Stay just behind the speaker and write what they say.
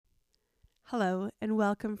Hello, and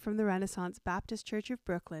welcome from the Renaissance Baptist Church of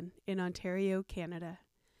Brooklyn in Ontario, Canada.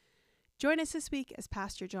 Join us this week as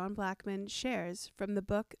Pastor John Blackman shares from the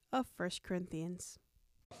book of 1 Corinthians.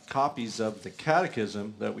 Copies of the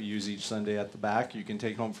catechism that we use each Sunday at the back you can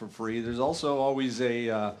take home for free. There's also always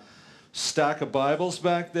a stack of Bibles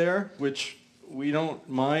back there, which we don't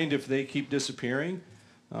mind if they keep disappearing.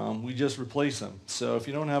 We just replace them. So if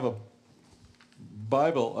you don't have a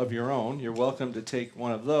Bible of your own, you're welcome to take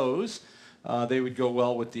one of those. They would go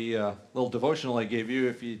well with the little devotional I gave you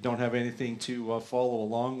if you don't have anything to follow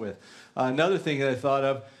along with. Another thing that I thought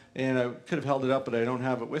of, and I could have held it up, but I don't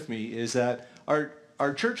have it with me, is that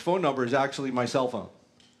our church phone number is actually my cell phone.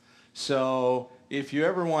 So if you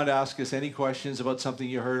ever want to ask us any questions about something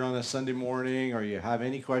you heard on a Sunday morning, or you have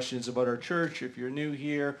any questions about our church, if you're new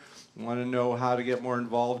here, want to know how to get more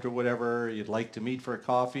involved or whatever, you'd like to meet for a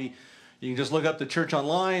coffee, you can just look up the church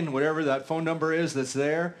online, whatever that phone number is that's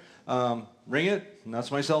there. Ring it, and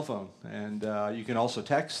that's my cell phone. And you can also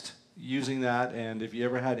text using that. And if you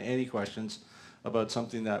ever had any questions about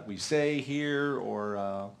something that we say here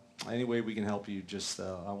or any way we can help you, just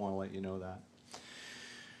I want to let you know that.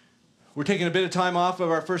 We're taking a bit of time off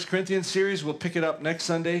of our 1 Corinthians series. We'll pick it up next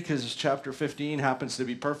Sunday because chapter 15 happens to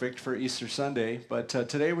be perfect for Easter Sunday. But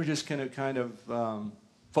today we're just going to kind of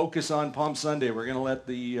focus on Palm Sunday. We're going to let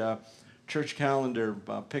the church calendar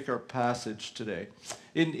pick our passage today.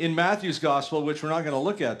 In Matthew's gospel, which we're not going to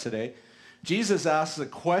look at today, Jesus asks a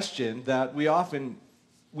question that we often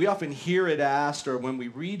hear it asked, or when we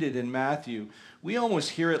read it in Matthew, we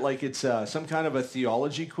almost hear it like it's some kind of a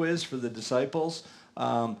theology quiz for the disciples.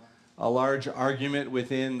 A large argument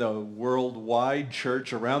within the worldwide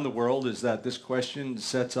church around the world is that this question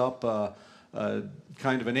sets up a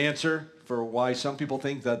kind of an answer for why some people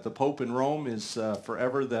think that the Pope in Rome is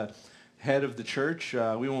forever the head of the church.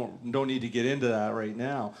 We don't need to get into that right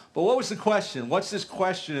now. But what was the question? What's this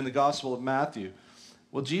question in the Gospel of Matthew?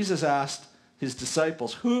 Well, Jesus asked his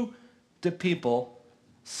disciples, "Who do people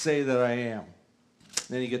say that I am?"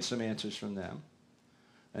 Then he gets some answers from them.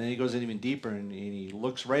 And then he goes in even deeper and he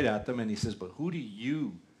looks right at them and he says, "But who do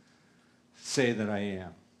you say that I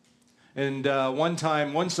am?" And one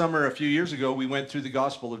summer a few years ago, we went through the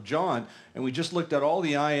Gospel of John, and we just looked at all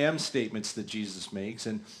the I am statements that Jesus makes,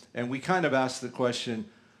 and we kind of asked the question,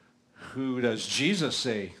 who does Jesus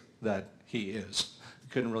say that he is?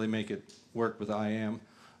 Couldn't really make it work with I am.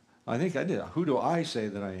 I think I did. Who do I say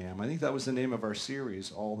that I am? I think that was the name of our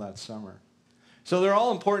series all that summer. So they're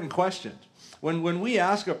all important questions. When we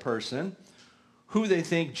ask a person who they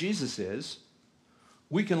think Jesus is,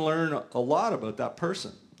 we can learn a lot about that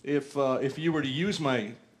person. If you were to use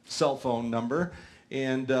my cell phone number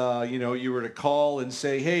and you were to call and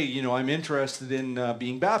say, "Hey, I'm interested in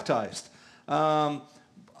being baptized," I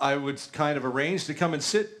would kind of arrange to come and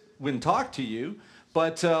sit and talk to you.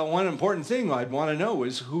 But one important thing I'd want to know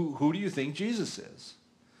is who do you think Jesus is?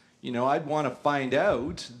 I'd want to find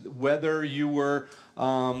out whether you were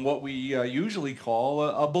what we usually call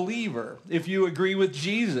a believer, if you agree with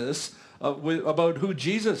Jesus about who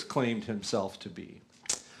Jesus claimed himself to be.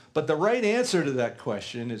 But the right answer to that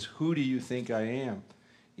question is, who do you think I am?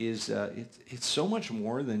 It's so much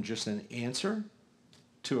more than just an answer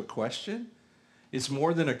to a question. It's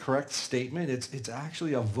more than a correct statement. It's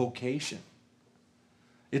actually a vocation.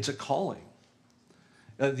 It's a calling.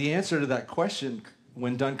 The answer to that question,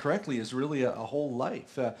 when done correctly, is really a whole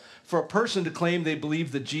life. For a person to claim they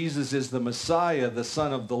believe that Jesus is the Messiah, the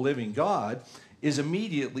Son of the living God, is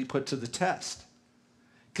immediately put to the test.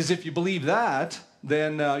 Because if you believe that,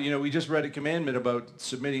 then, we just read a commandment about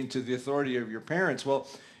submitting to the authority of your parents. Well,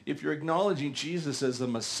 if you're acknowledging Jesus as the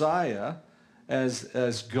Messiah,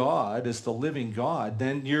 as God, as the living God,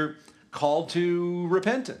 then you're called to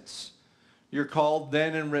repentance. You're called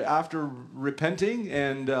then, and after repenting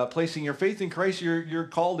and placing your faith in Christ, you're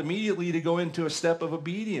called immediately to go into a step of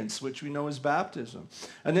obedience, which we know as baptism.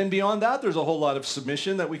 And then beyond that, there's a whole lot of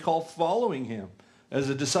submission that we call following him as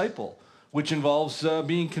a disciple, which involves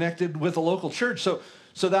being connected with a local church. So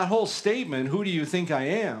that whole statement, "Who do you think I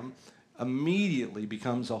am?" immediately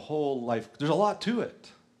becomes a whole life. There's a lot to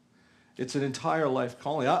it. It's an entire life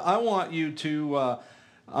calling. I want to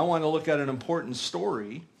look at an important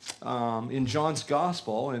story in John's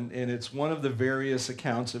Gospel, and it's one of the various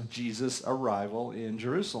accounts of Jesus' arrival in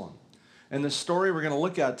Jerusalem. And the story we're going to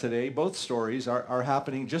look at today, both stories, are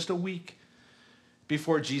happening just a week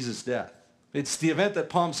before Jesus' death. It's the event that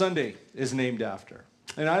Palm Sunday is named after.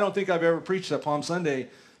 And I don't think I've ever preached a Palm Sunday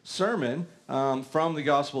sermon from the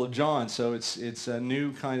Gospel of John, so it's a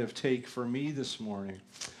new kind of take for me this morning.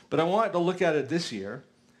 But I wanted to look at it this year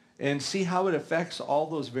and see how it affects all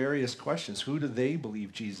those various questions. Who do they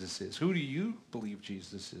believe Jesus is? Who do you believe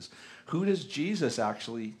Jesus is? Who does Jesus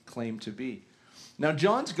actually claim to be? Now,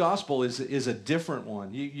 John's gospel is a different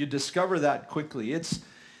one. You discover that quickly.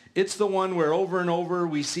 It's the one where over and over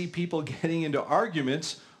we see people getting into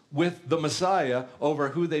arguments with the Messiah over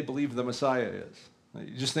who they believe the Messiah is.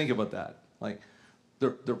 You just think about that. Like,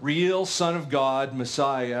 the real Son of God,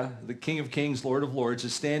 Messiah, the King of Kings, Lord of Lords,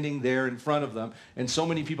 is standing there in front of them, and so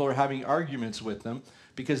many people are having arguments with them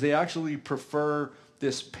because they actually prefer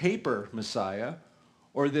this paper Messiah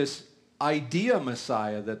or this idea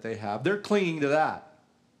Messiah that they have. They're clinging to that.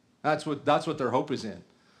 That's what their hope is in.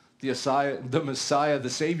 The Messiah, the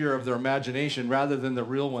Savior of their imagination, rather than the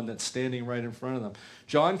real one that's standing right in front of them.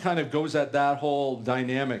 John kind of goes at that whole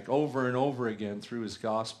dynamic over and over again through his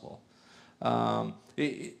gospel.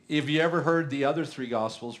 If you ever heard the other three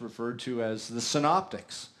Gospels referred to as the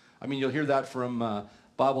synoptics, I mean, you'll hear that from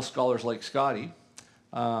Bible scholars like Scotty.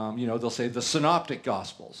 They'll say the synoptic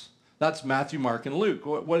Gospels. That's Matthew, Mark, and Luke.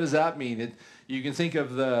 What does that mean? You can think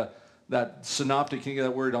of that synoptic, think of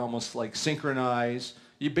that word almost like synchronize.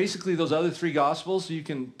 Basically, those other three Gospels, you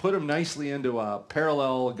can put them nicely into a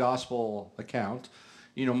parallel gospel account.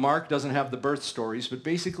 Mark doesn't have the birth stories, but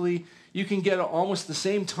basically you can get almost the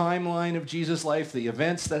same timeline of Jesus' life. The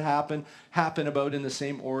events that happen about in the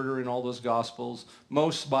same order in all those Gospels.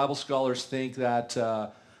 Most Bible scholars think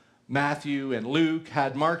that Matthew and Luke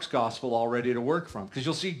had Mark's Gospel all ready to work from, because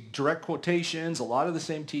you'll see direct quotations, a lot of the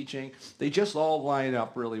same teaching. They just all line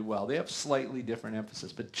up really well. They have slightly different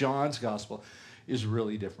emphasis, but John's Gospel is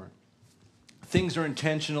really different. Things are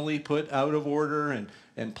intentionally put out of order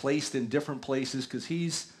and placed in different places because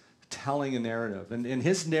he's telling a narrative. And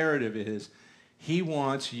his narrative is he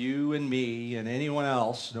wants you and me and anyone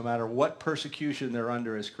else, no matter what persecution they're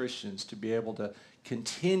under as Christians, to be able to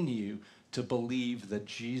continue to believe that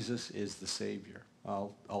Jesus is the Savior.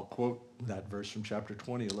 I'll quote that verse from chapter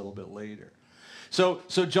 20 a little bit later. So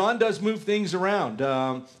John does move things around.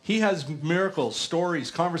 He has miracles,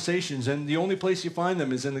 stories, conversations, and the only place you find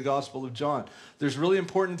them is in the Gospel of John. There's really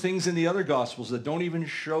important things in the other Gospels that don't even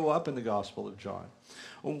show up in the Gospel of John.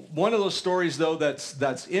 One of those stories, though,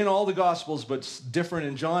 that's in all the Gospels but different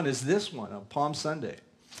in John is this one, on Palm Sunday.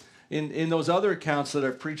 In those other accounts that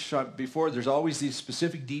I've preached on before, there's always these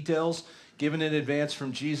specific details given in advance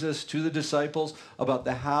from Jesus to the disciples about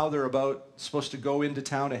how they're supposed to go into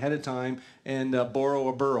town ahead of time and borrow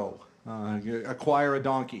a burro, acquire a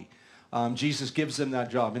donkey. Jesus gives them that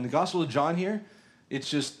job. In the Gospel of John here, it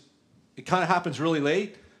kind of happens really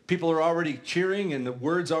late. People are already cheering and the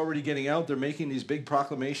word's already getting out. They're making these big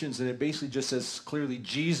proclamations, and it basically just says clearly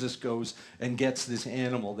Jesus goes and gets this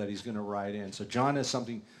animal that he's going to ride in. So John has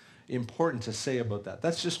something important to say about that.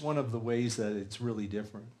 That's just one of the ways that it's really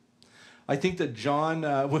different. I think that John,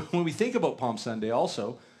 when we think about Palm Sunday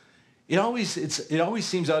also, it always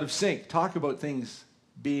seems out of sync. Talk about things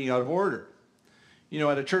being out of order.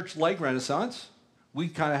 At a church like Renaissance, we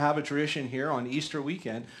kind of have a tradition here on Easter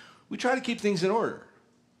weekend. We try to keep things in order.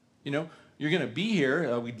 You're going to be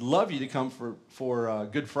here. We'd love you to come for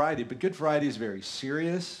Good Friday, but Good Friday is very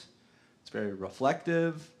serious. It's very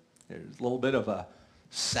reflective. There's a little bit of a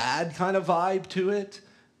sad kind of vibe to it.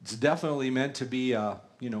 It's definitely meant to be,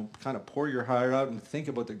 kind of pour your heart out and think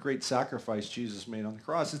about the great sacrifice Jesus made on the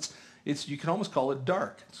cross. You can almost call it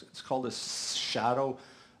dark. It's called a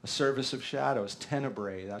service of shadows,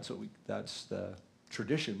 tenebrae. That's the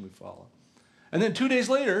tradition we follow. And then 2 days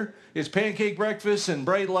later, it's pancake breakfast and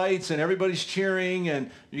bright lights and everybody's cheering and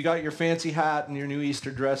you got your fancy hat and your new Easter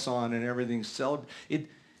dress on and everything's celebrated.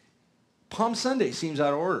 Palm Sunday seems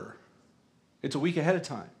out of order. It's a week ahead of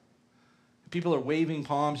time. People are waving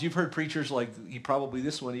palms. You've heard preachers like probably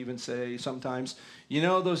this one even say sometimes,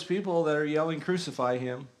 those people that are yelling, crucify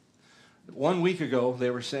him. 1 week ago, they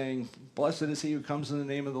were saying, blessed is he who comes in the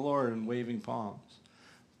name of the Lord, and waving palms.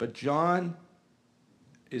 But John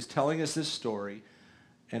is telling us this story,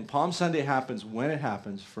 and Palm Sunday happens when it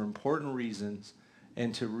happens for important reasons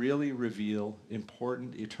and to really reveal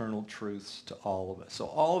important eternal truths to all of us. So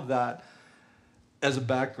all of that as a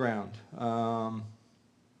background.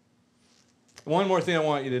 One more thing I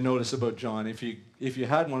want you to notice about John, if you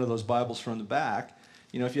had one of those Bibles from the back,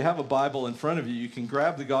 if you have a Bible in front of you, you can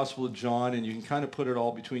grab the Gospel of John and you can kind of put it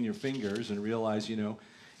all between your fingers and realize,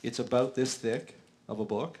 it's about this thick of a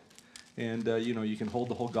book. And, you can hold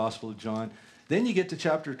the whole Gospel of John. Then you get to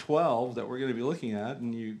chapter 12 that we're going to be looking at,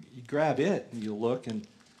 and you grab it and you look, and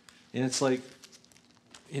it's like,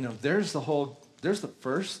 there's the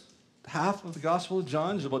first half of the Gospel of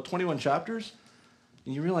John. There's about 21 chapters.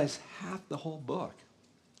 And you realize half the whole book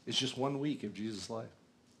is just 1 week of Jesus' life.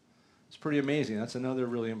 It's pretty amazing. That's another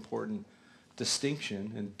really important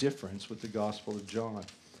distinction and difference with the Gospel of John.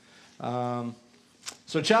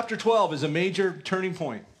 So chapter 12 is a major turning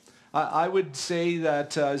point. I would say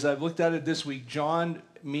that as I've looked at it this week, John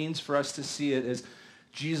means for us to see it as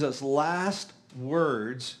Jesus' last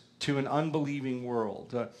words to an unbelieving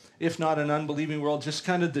world. If not an unbelieving world, just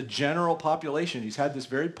kind of the general population. He's had this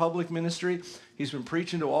very public ministry. He's been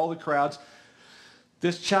preaching to all the crowds.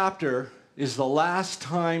 This chapter is the last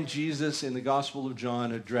time Jesus in the Gospel of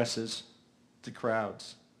John addresses the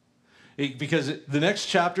crowds. Because the next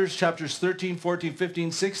chapters 13, 14,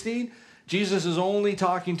 15, 16, Jesus is only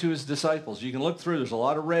talking to his disciples. You can look through. There's a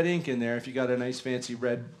lot of red ink in there if you got a nice fancy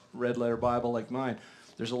red letter Bible like mine.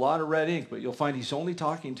 There's a lot of red ink, but you'll find he's only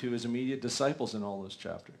talking to his immediate disciples in all those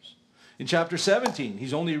chapters. In chapter 17,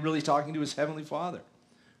 he's only really talking to his heavenly Father.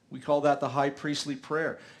 We call that the high priestly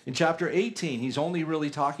prayer. In chapter 18, he's only really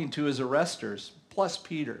talking to his arresters, plus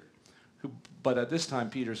Peter. But at this time,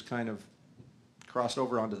 Peter's kind of crossed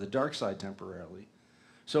over onto the dark side temporarily.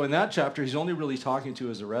 So in that chapter, he's only really talking to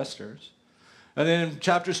his arresters. And then in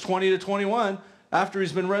chapters 20 to 21, after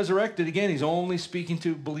he's been resurrected, again, he's only speaking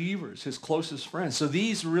to believers, his closest friends. So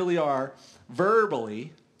these really are,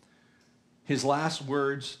 verbally, his last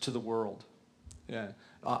words to the world. Yeah.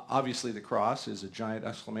 Obviously, the cross is a giant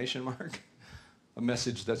exclamation mark, a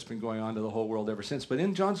message that's been going on to the whole world ever since. But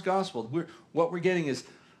in John's Gospel, what we're getting is,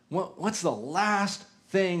 what's the last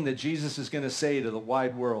thing that Jesus is going to say to the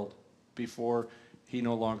wide world before he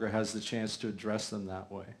no longer has the chance to address them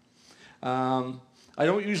that way? I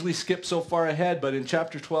don't usually skip so far ahead, but in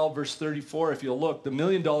chapter 12, verse 34, if you'll look, the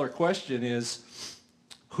million-dollar question is,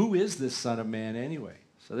 who is this Son of Man anyway?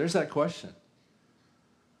 So there's that question.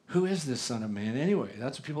 Who is this Son of Man anyway?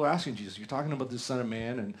 That's what people are asking Jesus. You're talking about this Son of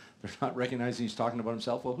Man, and they're not recognizing he's talking about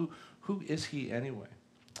himself. Well, who is he anyway?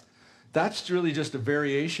 That's really just a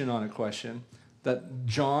variation on a question that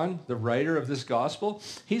John, the writer of this gospel,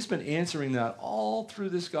 he's been answering that all through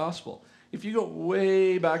this gospel. If you go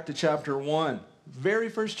way back to chapter 1, very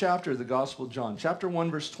first chapter of the Gospel of John, chapter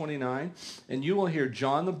 1, verse 29, and you will hear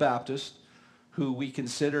John the Baptist, who we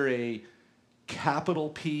consider a capital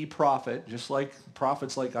P prophet, just like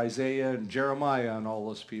prophets like Isaiah and Jeremiah and all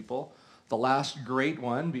those people, the last great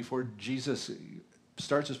one before Jesus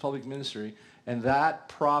starts his public ministry. And that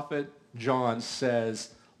prophet, John,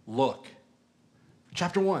 says, look,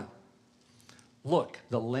 chapter 1, look,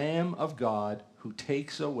 the Lamb of God who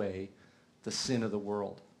takes away the sin of the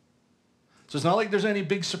world. So it's not like there's any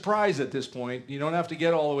big surprise at this point. You don't have to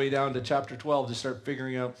get all the way down to chapter 12 to start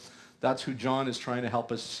figuring out that's who John is trying to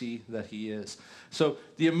help us see that he is. So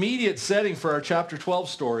the immediate setting for our chapter 12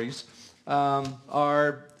 stories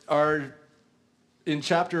are in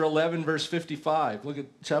chapter 11, verse 55. Look at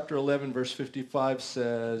chapter 11, verse 55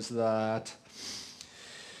 says that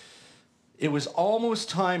it was almost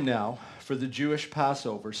time now for the Jewish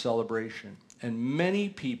Passover celebration. And many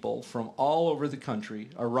people from all over the country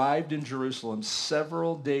arrived in Jerusalem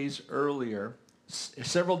several days early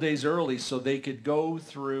so they could go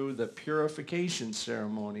through the purification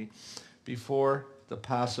ceremony before the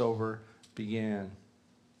Passover began.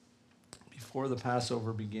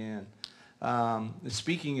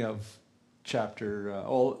 Speaking of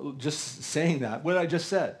just saying that, what I just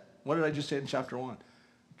said, what did I just say in chapter 1?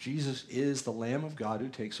 Jesus is the Lamb of God who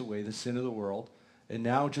takes away the sin of the world. And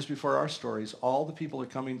now, just before our stories, all the people are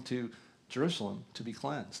coming to Jerusalem to be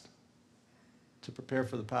cleansed, to prepare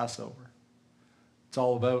for the Passover. It's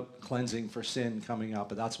all about cleansing for sin coming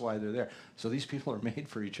up, and that's why they're there. So these people are made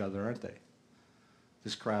for each other, aren't they?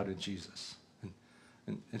 This crowd and Jesus.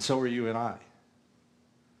 And so are you and I.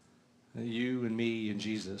 You and me and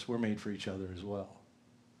Jesus, we're made for each other as well.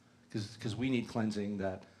 Because we need cleansing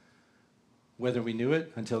that, whether we knew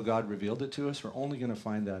it until God revealed it to us, we're only going to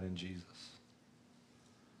find that in Jesus.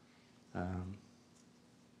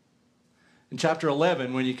 In chapter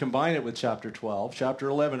 11, when you combine it with chapter 12, chapter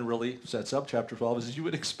 11 really sets up chapter 12 as you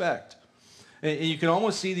would expect. And you can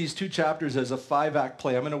almost see these two chapters as a 5-act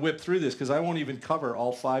play. I'm going to whip through this because I won't even cover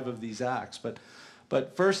all 5 of these acts. But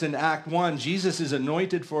first in Act 1, Jesus is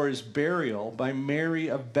anointed for his burial by Mary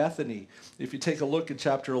of Bethany. If you take a look at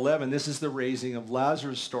chapter 11, this is the raising of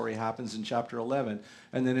Lazarus story happens in chapter 11.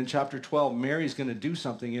 And then in chapter 12, Mary's going to do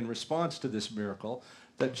something in response to this miracle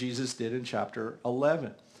that Jesus did in chapter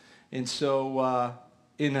 11. And so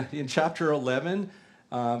in chapter 11,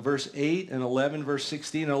 verse 8 and 11, verse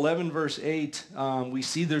 16, 11, verse 8, we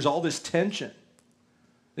see there's all this tension.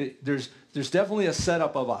 There's definitely a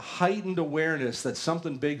setup of a heightened awareness that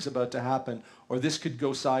something big's about to happen, or this could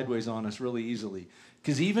go sideways on us really easily.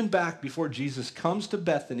 Because even back before Jesus comes to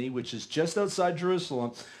Bethany, which is just outside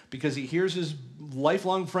Jerusalem, because he hears his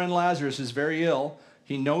lifelong friend Lazarus is very ill,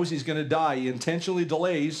 he knows he's going to die. He intentionally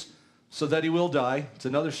delays so that he will die. It's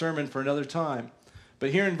another sermon for another time. But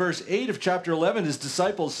here in verse 8 of chapter 11, his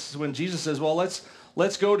disciples, when Jesus says, well,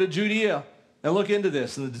 let's go to Judea and look into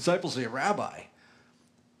this. And the disciples say, Rabbi,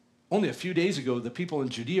 only a few days ago, the people in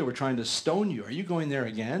Judea were trying to stone you. Are you going there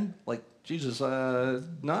again? Like, Jesus,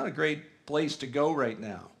 not a great place to go right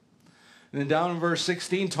now. And then down in verse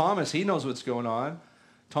 16, Thomas, he knows what's going on.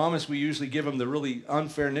 Thomas, we usually give him the really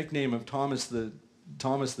unfair nickname of Thomas the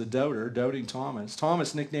doubter, doubting Thomas.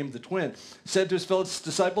 Thomas, nicknamed the twin, said to his fellow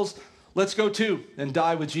disciples, let's go too and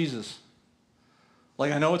die with Jesus.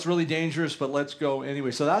 Like, I know it's really dangerous, but let's go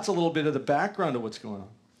anyway. So that's a little bit of the background of what's going on.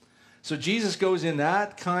 So Jesus goes in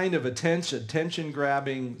that kind of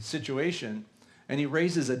attention-grabbing situation, and he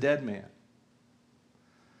raises a dead man.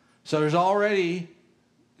 So he's already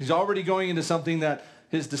going into something that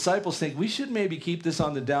his disciples think, we should maybe keep this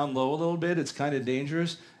on the down low a little bit. It's kind of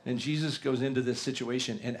dangerous. And Jesus goes into this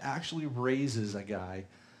situation and actually raises a guy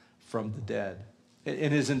from the dead.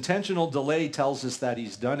 And his intentional delay tells us that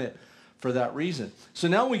he's done it for that reason. So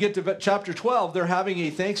now we get to chapter 12. They're having a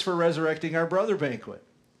thanks for resurrecting our brother banquet.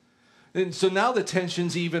 And so now the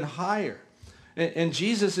tension's even higher. And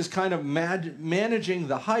Jesus is kind of managing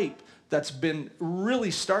the hype that's been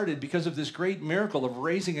really started because of this great miracle of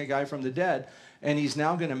raising a guy from the dead. And he's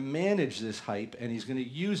now going to manage this hype, and he's going to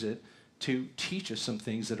use it to teach us some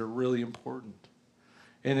things that are really important.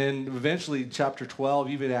 And then eventually chapter 12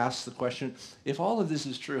 even asks the question, if all of this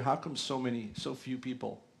is true, how come so few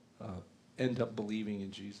people end up believing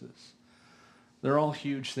in Jesus? They're all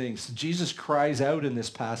huge things. Jesus cries out in this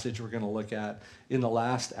passage we're going to look at in the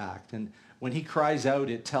last act. And when he cries out,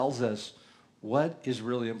 it tells us what is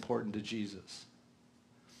really important to Jesus.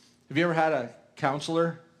 Have you ever had a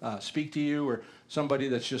counselor speak to you, or somebody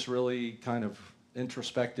that's just really kind of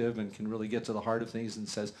introspective and can really get to the heart of things and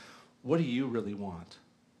says, what do you really want?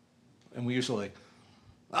 And we usually like,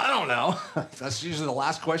 I don't know. That's usually the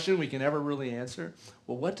last question we can ever really answer.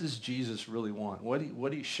 Well, what does Jesus really want?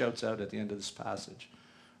 What he shouts out at the end of this passage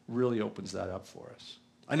really opens that up for us.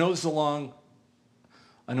 I know this is a long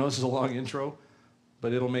intro,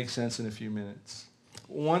 but it'll make sense in a few minutes.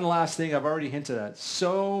 One last thing I've already hinted at.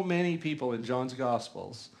 So many people in John's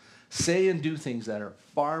Gospels say and do things that are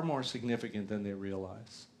far more significant than they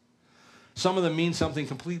realize. Some of them mean something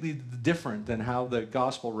completely different than how the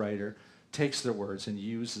gospel writer takes their words and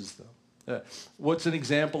uses them. What's an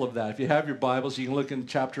example of that? If you have your Bibles, you can look in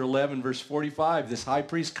chapter 11, verse 45. This high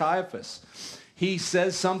priest Caiaphas, he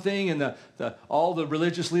says something, and all the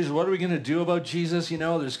religious leaders, what are we going to do about Jesus? You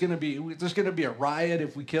know, there's going to be a riot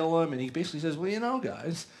if we kill him. And he basically says, well, you know,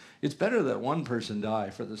 guys, it's better that one person die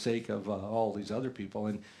for the sake of all these other people.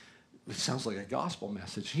 And it sounds like a gospel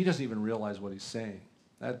message. He doesn't even realize what he's saying.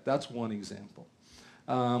 That's one example.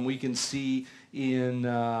 We can see in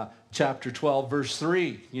chapter 12, verse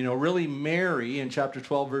 3, really Mary in chapter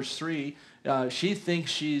 12, verse 3, she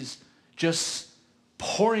thinks she's just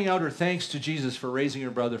pouring out her thanks to Jesus for raising her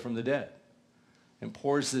brother from the dead, and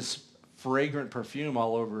pours this fragrant perfume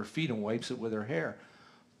all over her feet and wipes it with her hair.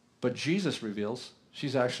 But Jesus reveals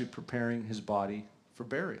she's actually preparing his body for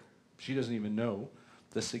burial. She doesn't even know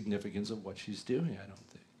the significance of what she's doing, I don't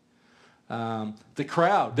think. The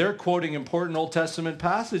crowd, they're quoting important Old Testament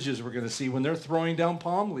passages we're going to see when they're throwing down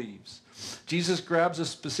palm leaves. Jesus grabs a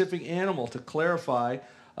specific animal to clarify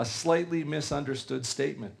a slightly misunderstood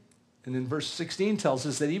statement. And then verse 16 tells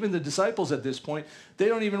us that even the disciples at this point, they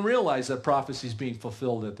don't even realize that prophecy is being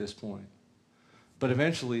fulfilled at this point. But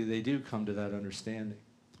eventually they do come to that understanding.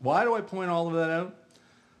 Why do I point all of that out?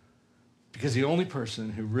 Because the only person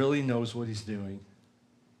who really knows what he's doing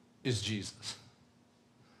is Jesus.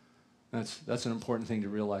 That's an important thing to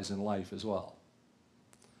realize in life as well.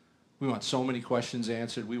 We want so many questions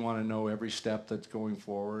answered. We want to know every step that's going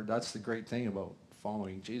forward. That's the great thing about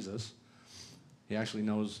following Jesus. He actually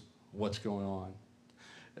knows what's going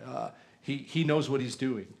on. He knows what he's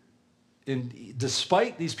doing. And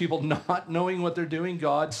despite these people not knowing what they're doing,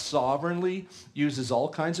 God sovereignly uses all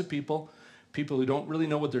kinds of people who don't really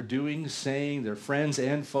know what they're doing, saying, they're friends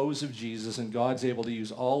and foes of Jesus, and God's able to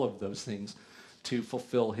use all of those things to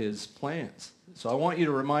fulfill his plans. So I want you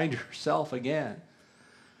to remind yourself again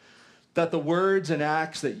that the words and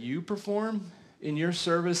acts that you perform in your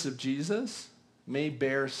service of Jesus may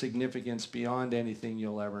bear significance beyond anything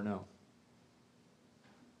you'll ever know.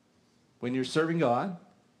 When you're serving God,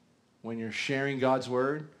 when you're sharing God's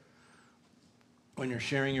word, when you're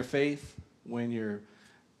sharing your faith, when you're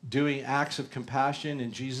doing acts of compassion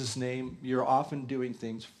in Jesus' name, you're often doing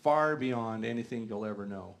things far beyond anything you'll ever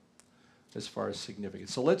know as far as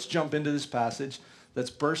significance. So let's jump into this passage that's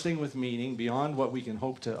bursting with meaning beyond what we can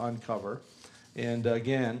hope to uncover. And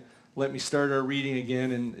again, let me start our reading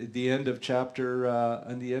again in the end of chapter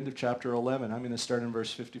 11. I'm going to start in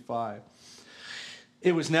verse 55.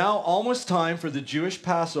 It was now almost time for the Jewish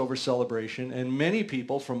Passover celebration, and many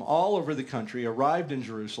people from all over the country arrived in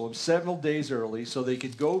Jerusalem several days early so they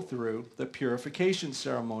could go through the purification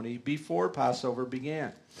ceremony before Passover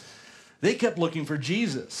began. They kept looking for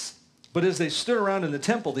Jesus, but as they stood around in the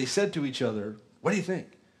temple, they said to each other, "What do you think?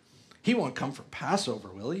 He won't come for Passover,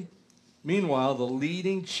 will he?" Meanwhile, the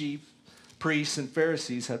leading chief priests and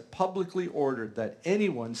Pharisees had publicly ordered that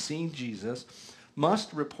anyone seeing Jesus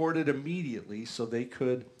must report it immediately so they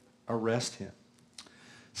could arrest him.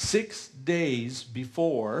 6 days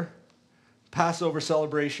before Passover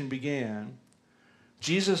celebration began,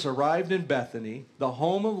 Jesus arrived in Bethany, the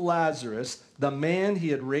home of Lazarus, the man he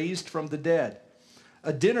had raised from the dead.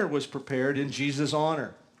 A dinner was prepared in Jesus'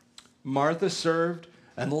 honor. Martha served,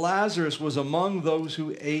 and Lazarus was among those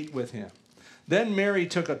who ate with him. Then Mary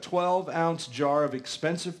took a 12-ounce jar of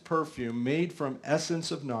expensive perfume made from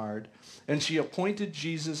essence of nard, and she anointed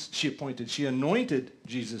Jesus'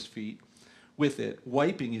 feet with it,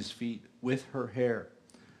 wiping his feet with her hair.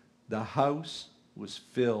 The house was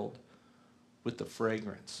filled with the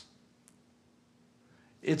fragrance.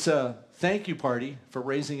 It's a thank you party for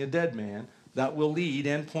raising a dead man that will lead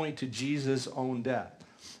and point to Jesus' own death.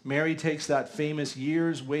 Mary takes that famous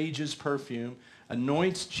year's wages perfume,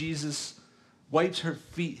 anoints Jesus, wipes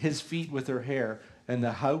his feet with her hair, and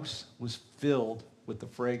the house was filled with the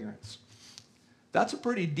fragrance. That's a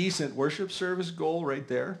pretty decent worship service goal right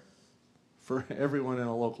there for everyone in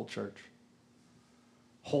a local church.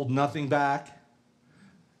 Hold nothing back.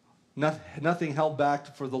 Nothing held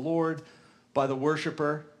back for the Lord by the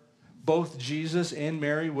worshiper. Both Jesus and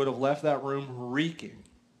Mary would have left that room reeking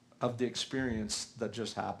of the experience that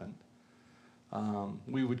just happened.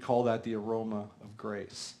 We would call that the aroma of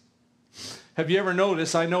grace. Have you ever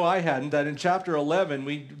noticed, I know I hadn't, that in chapter 11,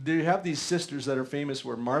 we do have these sisters that are famous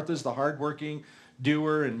where Martha's the hardworking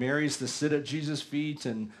doer and Mary's the sit at Jesus' feet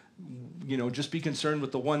and, just be concerned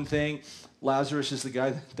with the one thing. Lazarus is the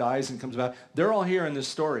guy that dies and comes back. They're all here in this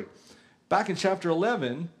story. Back in chapter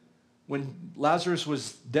 11, when Lazarus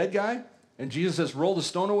was dead guy and Jesus says, roll the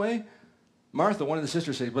stone away, Martha, one of the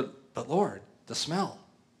sisters, says, but Lord, the smell.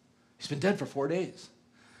 He's been dead for 4 days.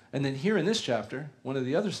 And then here in this chapter, one of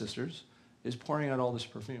the other sisters is pouring out all this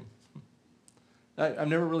perfume. I've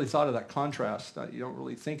never really thought of that contrast. You don't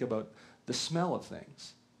really think about the smell of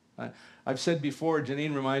things. I've said before,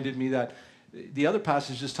 Janine reminded me that the other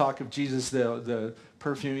passages talk of Jesus, the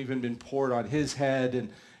perfume even been poured on his head,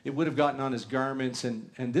 and it would have gotten on his garments,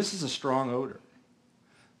 and this is a strong odor.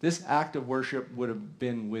 This act of worship would have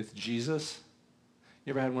been with Jesus.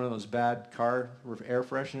 You ever had one of those bad car air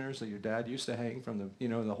fresheners that your dad used to hang from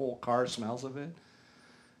the whole car smells of it?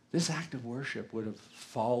 This act of worship would have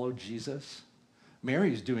followed Jesus.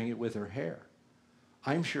 Mary's doing it with her hair.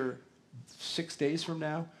 I'm sure 6 days from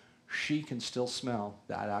now, she can still smell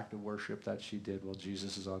that act of worship that she did while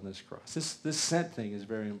Jesus is on this cross. This scent thing is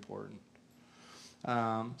very important.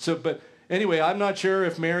 But anyway, I'm not sure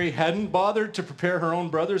if Mary hadn't bothered to prepare her own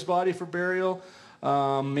brother's body for burial.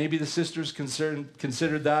 Maybe the sisters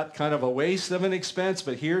considered that kind of a waste of an expense,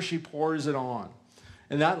 but here she pours it on.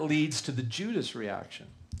 And that leads to the Judas reaction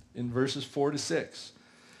in verses 4 to 6.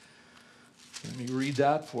 Let me read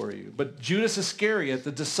that for you. But Judas Iscariot,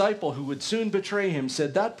 the disciple who would soon betray him,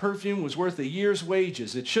 said that perfume was worth a year's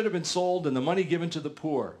wages. It should have been sold and the money given to the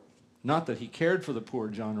poor. Not that he cared for the poor,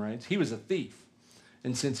 John writes. He was a thief.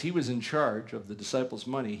 And since he was in charge of the disciples'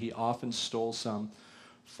 money, he often stole some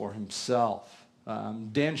for himself.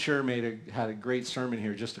 Dan Scher had a great sermon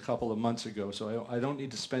here just a couple of months ago, so I don't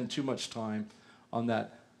need to spend too much time on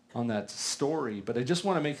that story, but I just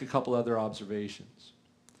want to make a couple other observations.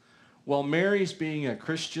 While Mary's being a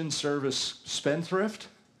Christian service spendthrift,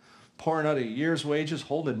 pouring out a year's wages,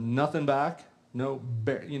 holding nothing back,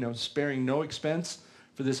 sparing no expense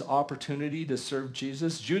for this opportunity to serve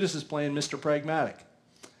Jesus, Judas is playing Mr. Pragmatic.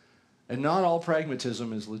 And not all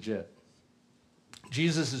pragmatism is legit.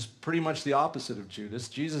 Jesus is pretty much the opposite of Judas.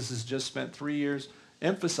 Jesus has just spent 3 years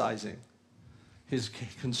emphasizing his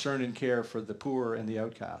concern and care for the poor and the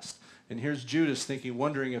outcast. And here's Judas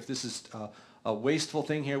wondering if this is a wasteful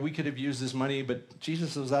thing here. We could have used this money, but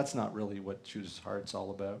Jesus says that's not really what Judas' heart's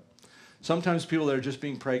all about. Sometimes people that are just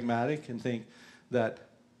being pragmatic and think that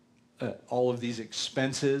all of these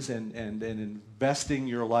expenses and investing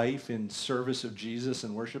your life in service of Jesus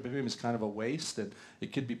and worship of him is kind of a waste, and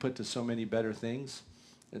it could be put to so many better things.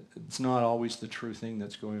 It's not always the true thing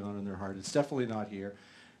that's going on in their heart. It's definitely not here.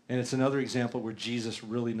 And it's another example where Jesus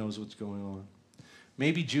really knows what's going on.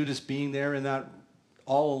 Maybe Judas being there in that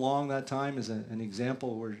all along that time is an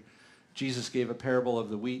example where Jesus gave a parable of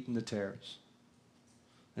the wheat and the tares.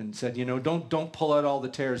 And said, don't pull out all the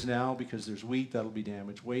tares now because there's wheat that'll be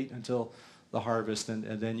damaged. Wait until the harvest, and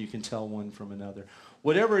then you can tell one from another.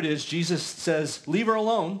 Whatever it is, Jesus says, leave her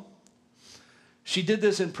alone. She did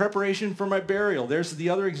this in preparation for my burial. There's the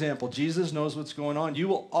other example. Jesus knows what's going on. You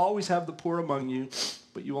will always have the poor among you,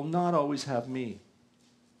 but you will not always have me.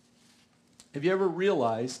 Have you ever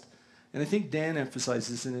realized, and I think Dan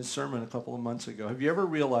emphasized this in his sermon a couple of months ago, have you ever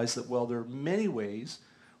realized that, well, there are many ways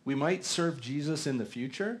we might serve Jesus in the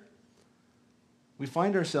future? We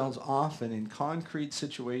find ourselves often in concrete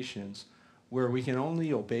situations where we can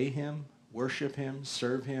only obey him, worship him,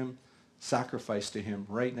 serve him, sacrifice to him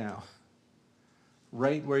right now.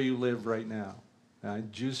 Right where you live right now.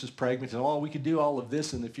 Judas is pragmatic. Oh, we could do all of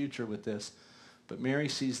this in the future with this. But Mary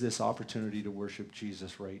sees this opportunity to worship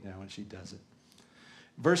Jesus right now, and she does it.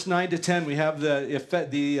 Verse 9 to 10, we have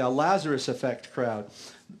the Lazarus effect crowd.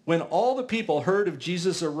 When all the people heard of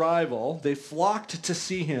Jesus' arrival, they flocked to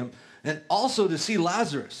see him and also to see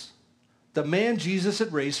Lazarus, the man Jesus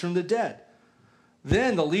had raised from the dead.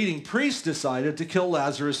 Then the leading priests decided to kill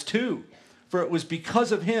Lazarus too, for it was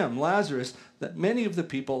because of him, Lazarus, that many of the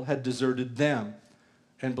people had deserted them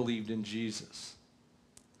and believed in Jesus.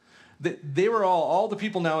 They were all the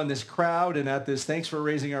people now in this crowd and at this thanks for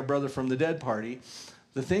raising our brother from the dead party.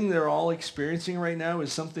 The thing they're all experiencing right now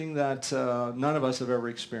is something that none of us have ever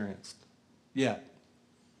experienced yet.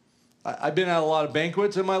 I've been at a lot of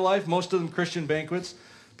banquets in my life, most of them Christian banquets,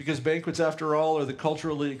 because banquets, after all, are the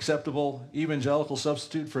culturally acceptable evangelical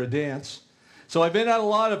substitute for a dance. So I've been at a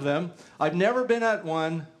lot of them. I've never been at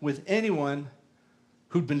one with anyone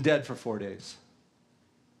who'd been dead for 4 days.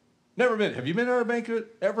 Never been. Have you been at a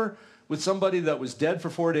banquet ever with somebody that was dead for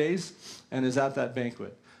 4 days and is at that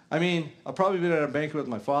banquet? I mean, I've probably been at a banquet with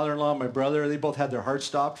my father-in-law, my brother. They both had their hearts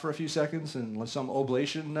stopped for a few seconds and some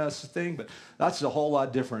oblation thing, but that's a whole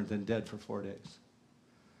lot different than dead for 4 days.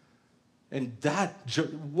 And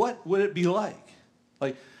what would it be like?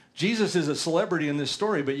 Like, Jesus is a celebrity in this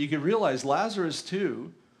story, but you could realize Lazarus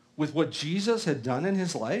too, with what Jesus had done in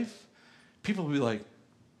his life, people would be like,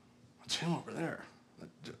 what's him over there?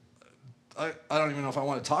 I don't even know if I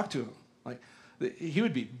want to talk to him. Like, he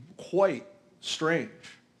would be quite strange.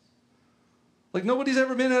 Like, nobody's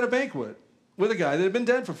ever been at a banquet with a guy that had been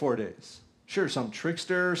dead for 4 days. Sure, some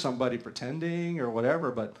trickster, somebody pretending or whatever,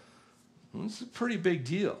 but it's a pretty big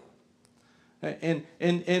deal. And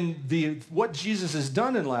what Jesus has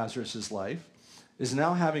done in Lazarus' life is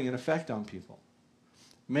now having an effect on people.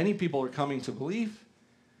 Many people are coming to belief,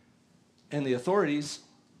 and the authorities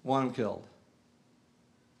want him killed.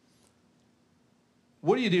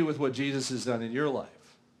 What do you do with what Jesus has done in your life?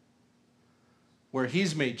 Where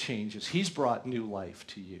he's made changes, he's brought new life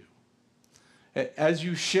to you. As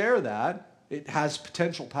you share that, it has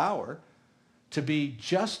potential power to be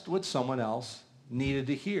just what someone else needed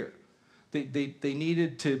to hear. They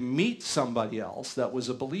needed to meet somebody else that was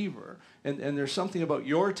a believer. And there's something about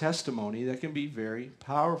your testimony that can be very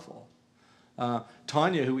powerful.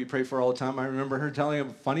 Tanya, who we pray for all the time, I remember her telling a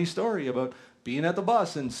funny story about being at the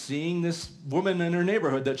bus and seeing this woman in her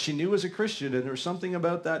neighborhood that she knew was a Christian, and there was something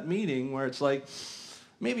about that meeting where it's like,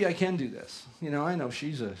 maybe I can do this. I know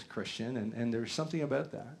she's a Christian, and there's something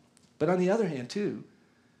about that. But on the other hand, too,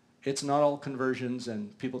 it's not all conversions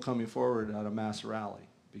and people coming forward at a mass rally,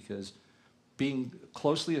 because being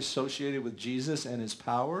closely associated with Jesus and his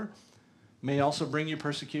power may also bring you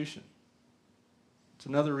persecution. It's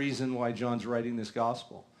another reason why John's writing this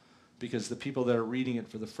gospel, because the people that are reading it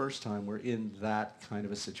for the first time were in that kind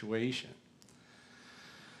of a situation.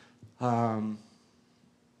 In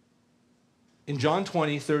John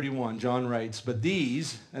 20:31, John writes, but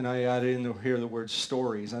these, and I added in here the word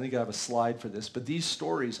stories. I think I have a slide for this, but these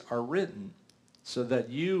stories are written so that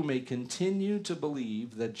you may continue to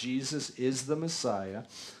believe that Jesus is the Messiah,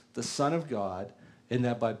 the Son of God, and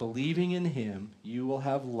that by believing in him, you will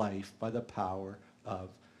have life by the power of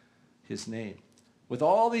his name. With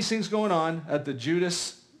all these things going on at the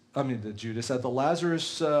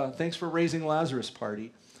Lazarus, thanks for raising Lazarus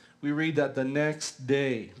party, we read that the next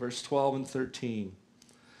day, verse 12 and 13,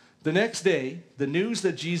 the next day, the news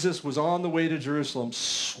that Jesus was on the way to Jerusalem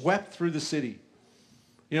swept through the city.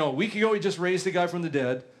 A week ago, he just raised a guy from the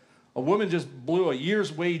dead. A woman just blew a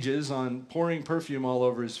year's wages on pouring perfume all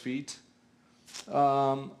over his feet.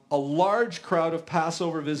 a large crowd of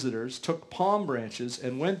Passover visitors took palm branches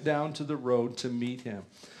and went down to the road to meet him.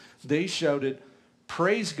 They shouted,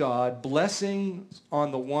 "Praise God, blessings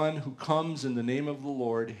on the one who comes in the name of the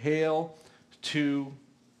Lord. Hail to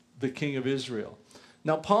the King of Israel."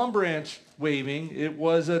 Now, palm branch waving, it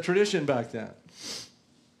was a tradition back then.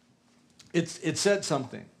 It said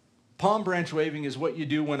something. Palm branch waving is what you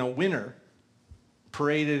do when a winner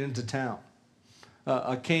paraded into town.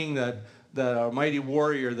 A king a mighty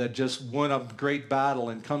warrior that just won a great battle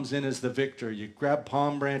and comes in as the victor. You grab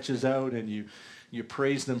palm branches out and you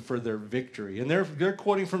praise them for their victory. And they're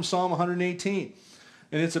quoting from Psalm 118.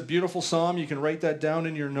 And it's a beautiful psalm. You can write that down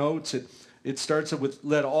in your notes. It starts with,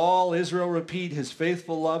 "Let all Israel repeat, his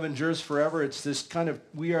faithful love endures forever." It's this kind of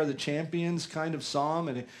 "we are the champions" kind of psalm.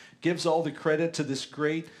 And it gives all the credit to this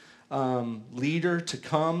great leader to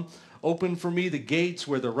come. "Open for me the gates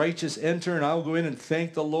where the righteous enter, and I will go in and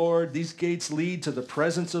thank the Lord. These gates lead to the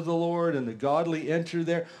presence of the Lord, and the godly enter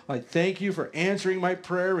there. I thank you for answering my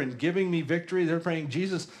prayer and giving me victory." They're praying,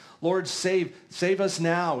 "Jesus, Lord, save us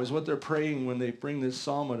now," is what they're praying when they bring this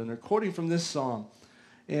psalm out. And they're quoting from this psalm.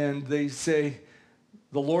 And they say,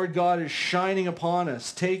 "The Lord God is shining upon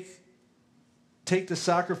us. Take the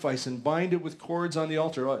sacrifice and bind it with cords on the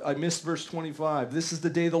altar." I missed verse 25. "This is the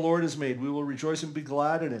day the Lord has made. We will rejoice and be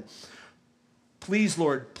glad in it. Please,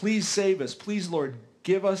 Lord, please save us. Please, Lord,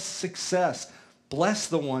 give us success. Bless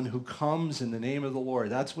the one who comes in the name of the Lord."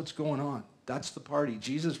 That's what's going on. That's the party.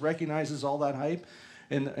 Jesus recognizes all that hype.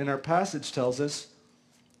 And our passage tells us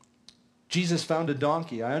Jesus found a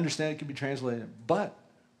donkey. I understand it can be translated, but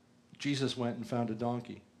Jesus went and found a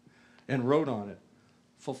donkey and rode on it,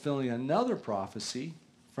 fulfilling another prophecy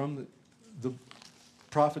from the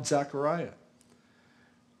prophet Zechariah,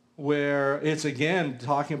 where it's again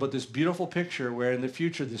talking about this beautiful picture where in the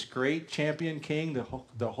future this great champion king,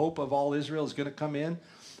 the hope of all Israel, is going to come in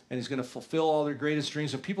and he's going to fulfill all their greatest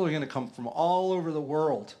dreams. And people are going to come from all over the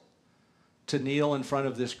world to kneel in front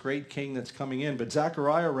of this great king that's coming in. But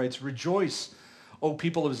Zechariah writes, "Rejoice, O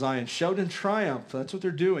people of Zion. Shout in triumph." That's what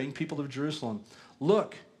they're doing, people of Jerusalem.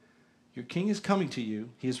 "Look, your king is coming to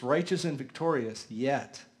you. He is righteous and victorious,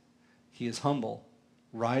 yet he is humble,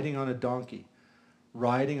 riding on a donkey's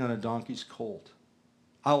colt.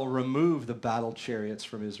 I will remove the battle chariots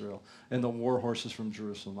from Israel and the war horses from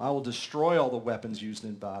Jerusalem. I will destroy all the weapons used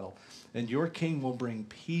in battle, and your king will bring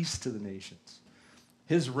peace to the nations.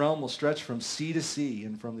 His realm will stretch from sea to sea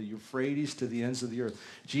and from the Euphrates to the ends of the earth."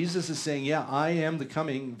 Jesus is saying, yeah, I am the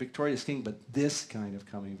coming victorious king, but this kind of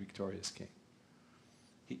coming victorious king.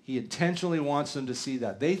 He intentionally wants them to see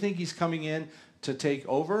that. They think he's coming in to take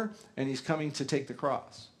over, and he's coming to take the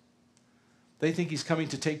cross. They think he's coming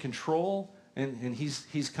to take control, and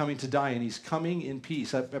he's coming to die, and he's coming in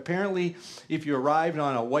peace. Apparently, if you arrived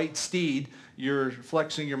on a white steed, you're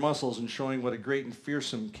flexing your muscles and showing what a great and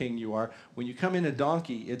fearsome king you are. When you come in a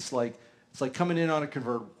donkey, it's like coming in on a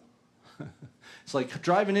convertible. It's like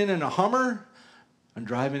driving in a Hummer and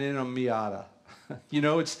driving in a Miata.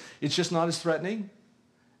 It's just not as threatening.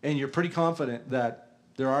 And you're pretty confident that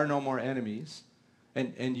there are no more enemies,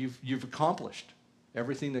 and you've accomplished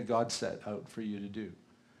everything that God set out for you to do.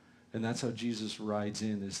 And that's how Jesus rides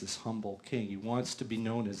in as this humble king. He wants to be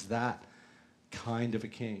known as that kind of a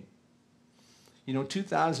king.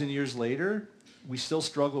 2,000 years later, we still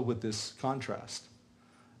struggle with this contrast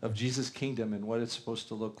of Jesus' kingdom and what it's supposed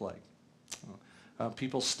to look like.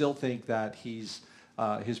 People still think that his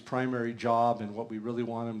primary job and what we really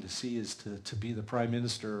want him to see is to be the prime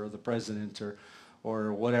minister or the president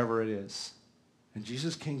or whatever it is. And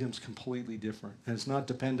Jesus' kingdom's completely different. And it's not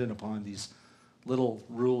dependent upon these little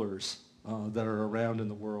rulers that are around in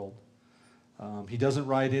the world. He doesn't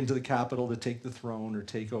ride into the capital to take the throne or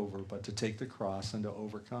take over, but to take the cross and to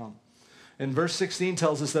overcome. And verse 16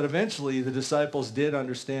 tells us that eventually the disciples did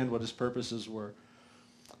understand what his purposes were.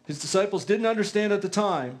 His disciples didn't understand at the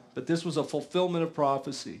time, but this was a fulfillment of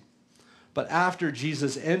prophecy. But after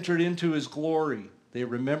Jesus entered into his glory, they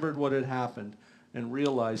remembered what had happened and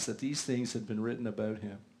realized that these things had been written about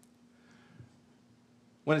him.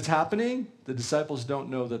 When it's happening, the disciples don't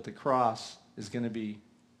know that the cross it's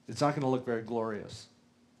not going to look very glorious.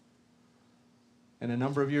 And a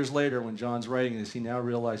number of years later, when John's writing this, he now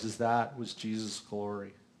realizes that was Jesus'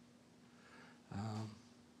 glory.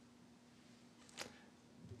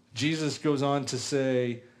 Jesus goes on to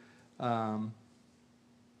say,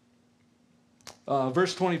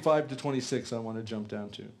 verse 25 to 26, I want to jump down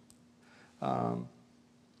to.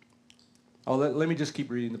 Let me just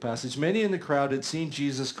keep reading the passage. "Many in the crowd had seen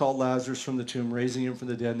Jesus call Lazarus from the tomb, raising him from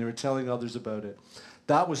the dead, and they were telling others about it.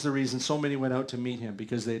 That was the reason so many went out to meet him,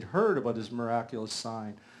 because they'd heard about his miraculous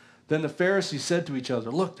sign Then the Pharisees said to each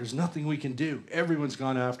other, look, there's nothing we can do. Everyone's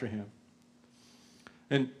gone after him.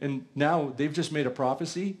 And now they've just made a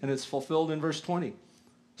prophecy, and it's fulfilled in verse 20.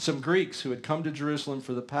 Some Greeks who had come to Jerusalem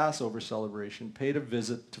for the Passover celebration paid a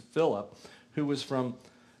visit to Philip, who was from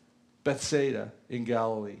Bethsaida in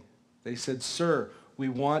Galilee. They said, Sir, we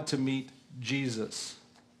want to meet Jesus.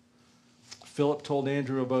 Philip told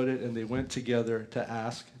Andrew about it, and they went together to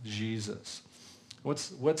ask Jesus. What's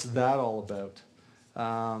that all about?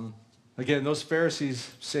 Again, those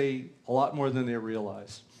Pharisees say a lot more than they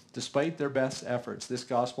realize. Despite their best efforts, this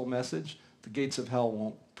gospel message, the gates of hell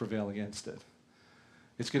won't prevail against it.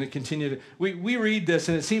 It's going to continue to... We read this,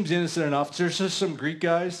 and it seems innocent enough. There's just some Greek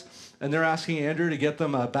guys, and they're asking Andrew to get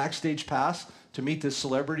them a backstage pass to meet this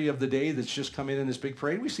celebrity of the day that's just come in this big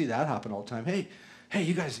parade. We see that happen all the time. Hey,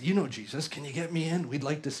 you guys, you know Jesus. Can you get me in? We'd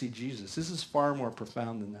like to see Jesus. This is far more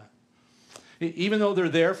profound than that. Even though they're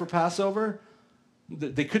there for Passover,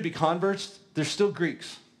 they could be converts. They're still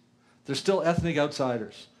Greeks. They're still ethnic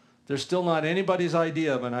outsiders. They're still not anybody's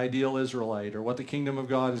idea of an ideal Israelite or what the kingdom of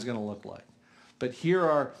God is going to look like. But here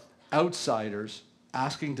are outsiders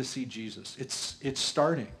asking to see Jesus. It's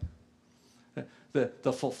starting.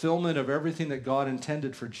 The fulfillment of everything that God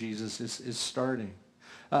intended for Jesus is starting.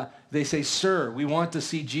 They say, Sir, we want to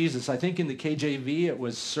see Jesus. I think in the KJV it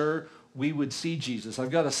was, Sir, we would see Jesus.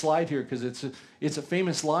 I've got a slide here because it's a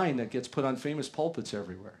famous line that gets put on famous pulpits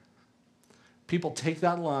everywhere. People take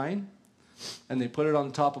that line and they put it on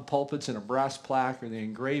the top of pulpits in a brass plaque, or they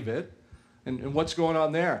engrave it. And what's going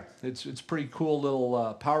on there? It's pretty cool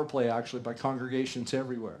little power play, actually, by congregations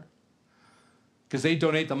everywhere. Because they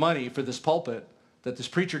donate the money for this pulpit that this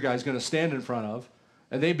preacher guy is going to stand in front of,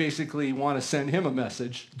 and they basically want to send him a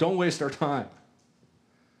message. Don't waste our time.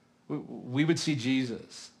 We would see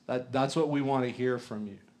Jesus. That's what we want to hear from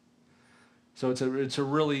you. So it's a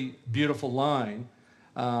really beautiful line,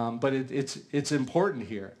 but it's important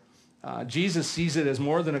here. Jesus sees it as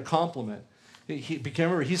more than a compliment.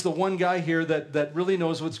 Remember, he's the one guy here that really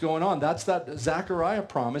knows what's going on. That's that Zechariah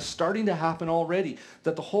promise starting to happen already,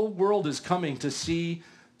 that the whole world is coming to see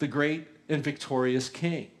the great and victorious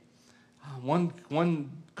King.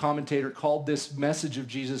 One commentator called this message of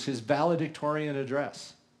Jesus his valedictorian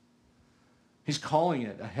address. He's calling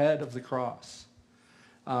it ahead of the cross.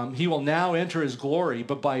 He will now enter his glory,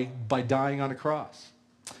 but by dying on a cross.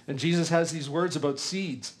 And Jesus has these words about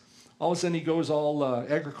seeds. All of a sudden he goes all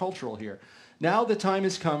agricultural here. Now the time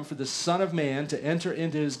has come for the Son of Man to enter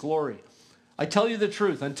into his glory. I tell you the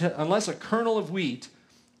truth, unless a kernel of wheat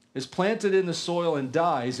is planted in the soil and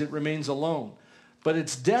dies, it remains alone. But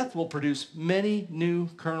its death will produce many new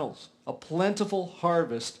kernels, a plentiful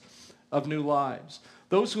harvest of new lives.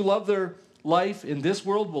 Those who love their life in this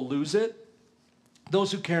world will lose it.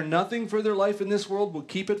 Those who care nothing for their life in this world will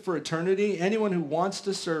keep it for eternity. Anyone who wants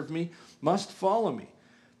to serve me must follow me,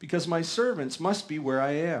 because my servants must be where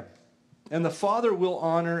I am. And the Father will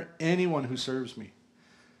honor anyone who serves me.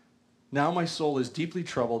 Now my soul is deeply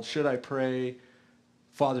troubled. Should I pray,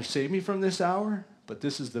 Father, save me from this hour? But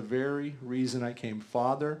this is the very reason I came.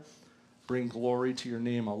 Father, bring glory to your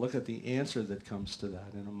name. I'll look at the answer that comes to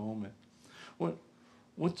that in a moment.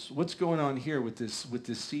 What's going on here with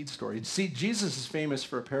this seed story? See, Jesus is famous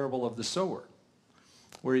for a parable of the sower,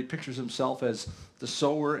 where he pictures himself as the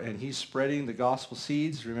sower and he's spreading the gospel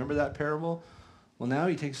seeds. Remember that parable? Well, now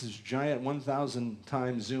he takes this giant 1,000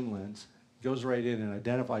 times zoom lens, goes right in and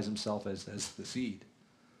identifies himself as the seed.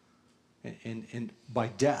 And by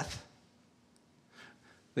death,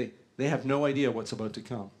 they have no idea what's about to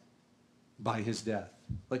come by his death.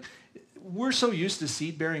 Like, we're so used to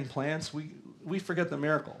seed-bearing plants, we forget the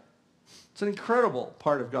miracle. It's an incredible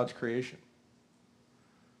part of God's creation.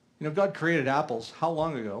 You know, God created apples how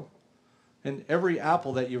long ago? And every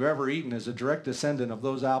apple that you've ever eaten is a direct descendant of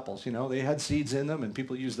those apples. You know, they had seeds in them, and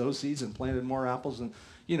people used those seeds and planted more apples. And,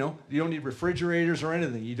 you know, you don't need refrigerators or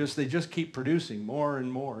anything. They just keep producing more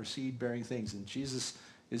and more seed-bearing things. And Jesus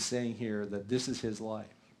is saying here that this is his life.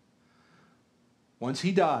 Once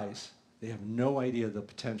he dies, they have no idea the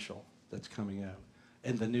potential that's coming out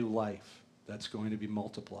and the new life that's going to be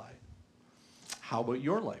multiplied. How about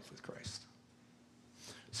your life with Christ?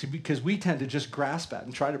 See, because we tend to just grasp at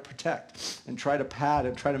and try to protect and try to pad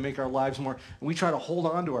and try to make our lives more, and we try to hold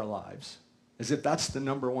on to our lives as if that's the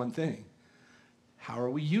number one thing. How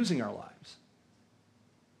are we using our lives?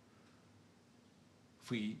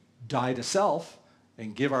 If we die to self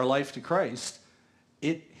and give our life to Christ,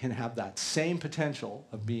 it can have that same potential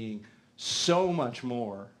of being so much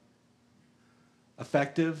more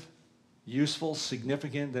effective, useful,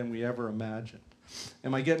 significant than we ever imagined.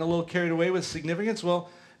 Am I getting a little carried away with significance? Well,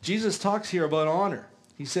 Jesus talks here about honor.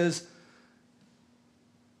 He says,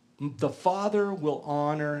 The Father will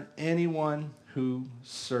honor anyone who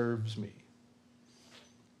serves me.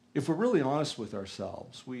 If we're really honest with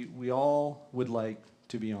ourselves, we all would like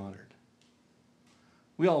to be honored.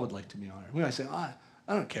 We all would like to be honored. We might say, I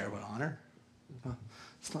don't care about honor.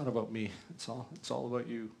 It's not about me. It's all about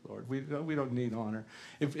you, Lord. We don't need honor.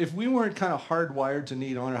 If we weren't kind of hardwired to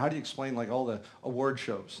need honor, how do you explain like all the award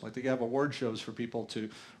shows? Like they have award shows for people to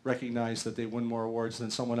recognize that they win more awards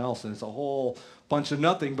than someone else, and it's a whole bunch of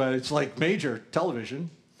nothing, but it's like major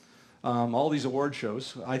television. All these award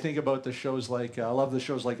shows. I think about the shows like, I love the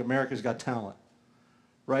shows like America's Got Talent,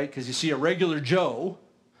 right? Because you see a regular Joe,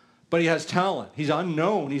 but he has talent. He's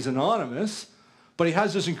unknown. He's anonymous. But he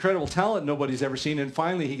has this incredible talent nobody's ever seen, and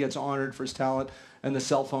finally he gets honored for his talent. And the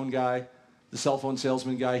cell phone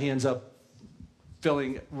salesman guy, he ends up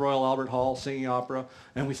filling Royal Albert Hall singing opera.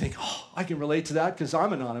 And we think, oh, I can relate to that because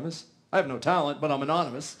I'm anonymous. I have no talent, but I'm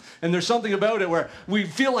anonymous. And there's something about it where we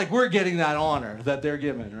feel like we're getting that honor that they're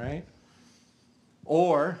given, right?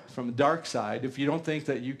 Or, from the dark side, if you don't think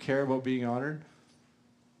that you care about being honored,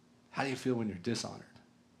 how do you feel when you're dishonored,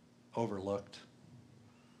 overlooked,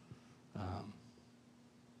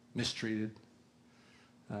 mistreated,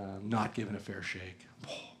 not given a fair shake?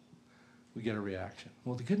 We get a reaction.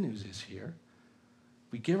 Well, the good news is here,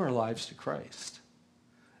 we give our lives to Christ.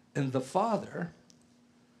 And the Father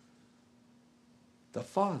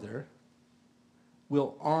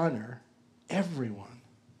will honor everyone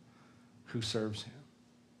who serves him.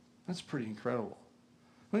 That's pretty incredible.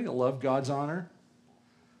 We're going to love God's honor.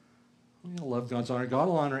 We're going to love God's honor. God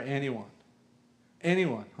will honor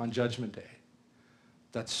anyone on Judgment Day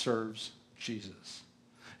that serves Jesus.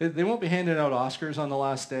 They won't be handing out Oscars on the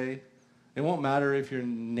last day. It won't matter if your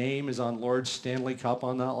name is on Lord's Stanley Cup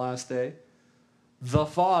on that last day. The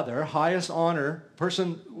Father, highest honor,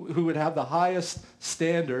 person who would have the highest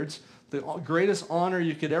standards, the greatest honor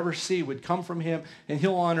you could ever see would come from him, and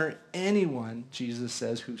he'll honor anyone, Jesus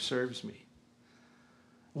says, who serves me.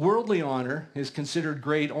 Worldly honor is considered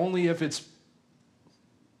great only if it's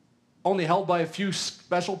only held by a few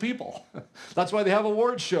special people. That's why they have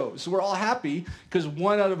award shows. We're all happy because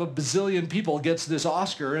 1 out of a bazillion people gets this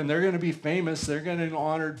Oscar, and they're going to be famous. They're going to be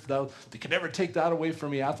honored. They can never take that away from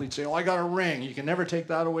me. Athletes say, oh, I got a ring. You can never take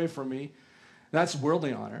that away from me. That's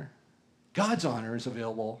worldly honor. God's honor is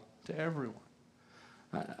available to everyone.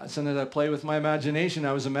 Sometimes I play with my imagination.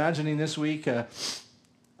 I was imagining this week an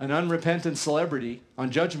unrepentant celebrity on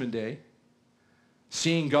Judgment Day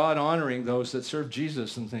seeing God honoring those that serve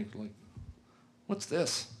Jesus and think, like, what's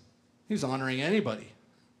this? He's honoring anybody.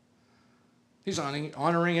 He's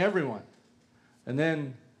honoring everyone. And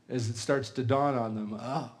then as it starts to dawn on them,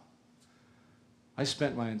 oh, I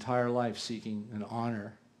spent my entire life seeking an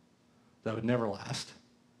honor that would never last,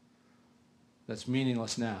 that's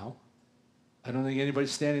meaningless now. I don't think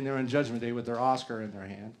anybody's standing there on Judgment Day with their Oscar in their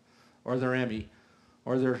hand, or their Emmy,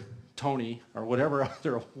 or their Tony, or whatever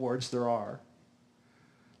other awards there are.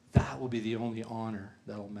 That will be the only honor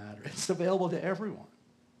that will matter. It's available to everyone.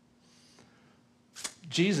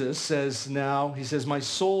 Jesus says now, he says, my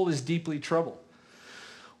soul is deeply troubled.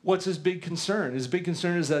 What's his big concern? His big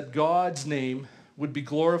concern is that God's name would be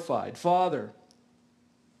glorified. Father,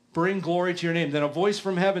 bring glory to your name. Then a voice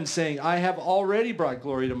from heaven saying, I have already brought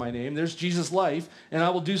glory to my name. There's Jesus' life, and I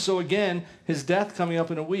will do so again, his death coming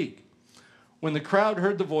up in a week. When the crowd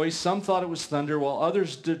heard the voice, some thought it was thunder, while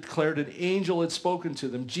others declared an angel had spoken to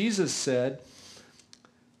them. Jesus said,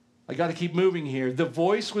 I got to keep moving here. The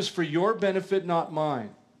voice was for your benefit, not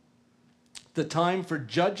mine. The time for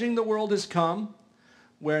judging the world has come,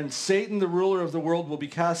 wherein Satan, the ruler of the world, will be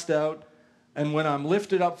cast out. And when I'm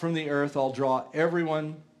lifted up from the earth, I'll draw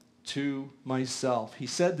everyone to myself. He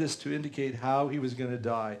said this to indicate how he was going to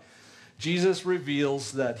die. Jesus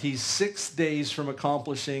reveals that he's 6 days from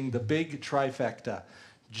accomplishing the big trifecta.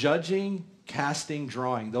 Judging, casting,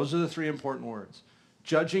 drawing. Those are the 3 important words.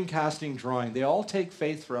 Judging, casting, drawing. They all take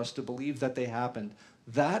faith for us to believe that they happened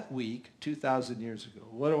that week 2,000 years ago.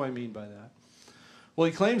 What do I mean by that? Well,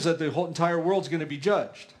 he claims that the whole entire world's going to be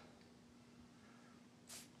judged.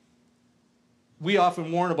 We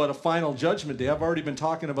often warn about a final judgment day. I've already been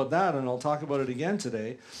talking about that, and I'll talk about it again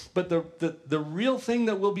today. But the real thing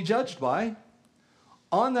that we'll be judged by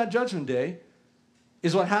on that judgment day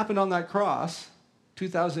is what happened on that cross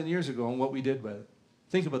 2,000 years ago and what we did with it.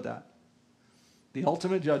 Think about that. The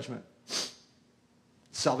ultimate judgment.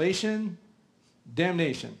 Salvation,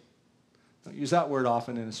 damnation. Don't use that word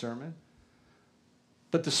often in a sermon.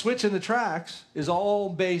 But the switch in the tracks is all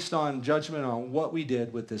based on judgment on what we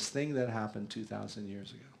did with this thing that happened 2,000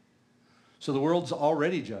 years ago. So the world's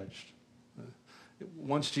already judged.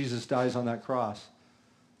 Once Jesus dies on that cross,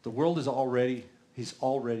 the world is already He's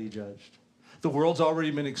already judged. The world's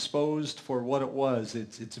already been exposed for what it was.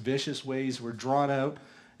 Its vicious ways were drawn out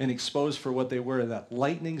and exposed for what they were, that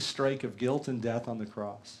lightning strike of guilt and death on the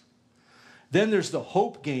cross. Then there's the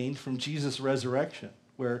hope gained from Jesus' resurrection,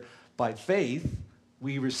 where by faith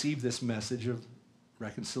we receive this message of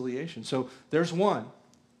reconciliation. So there's one.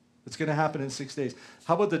 It's going to happen in 6 days.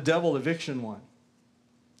 How about the devil eviction one?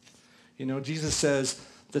 You know, Jesus says,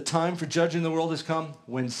 the time for judging the world has come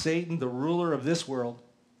when Satan, the ruler of this world,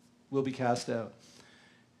 will be cast out.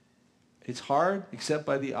 It's hard, except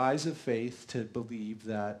by the eyes of faith, to believe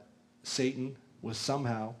that Satan was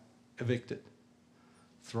somehow evicted,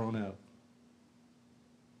 thrown out.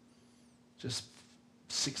 Just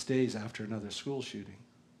 6 days after another school shooting.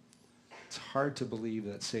 It's hard to believe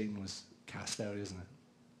that Satan was cast out, isn't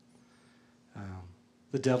it?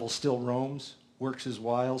 The devil still roams, works his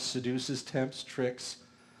wiles, seduces, tempts, tricks.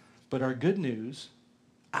 But our good news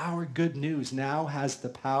now has the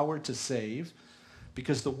power to save,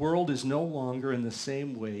 because the world is no longer in the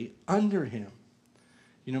same way under him.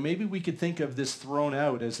 You know, maybe we could think of this thrown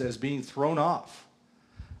out as being thrown off,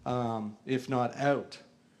 if not out,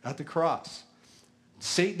 at the cross.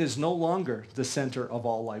 Satan is no longer the center of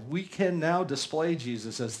all life. We can now display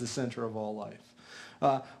Jesus as the center of all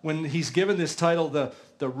life. When he's given this title,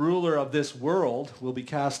 the ruler of this world will be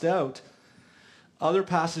cast out, other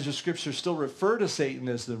passages of Scripture still refer to Satan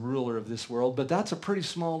as the ruler of this world, but that's a pretty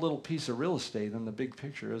small little piece of real estate in the big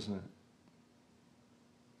picture, isn't it?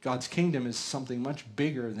 God's kingdom is something much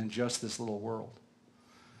bigger than just this little world.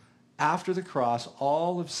 After the cross,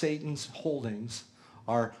 all of Satan's holdings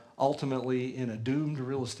are ultimately in a doomed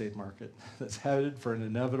real estate market that's headed for an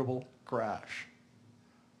inevitable crash.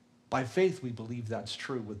 By faith, we believe that's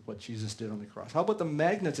true with what Jesus did on the cross. How about the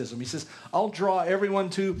magnetism? He says, I'll draw everyone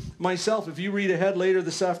to myself. If you read ahead later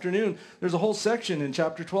this afternoon, there's a whole section in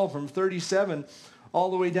chapter 12 from 37 all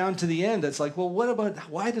the way down to the end. It's like, well,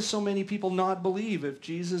 why do so many people not believe if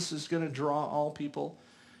Jesus is going to draw all people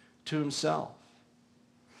to himself?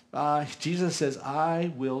 Jesus says,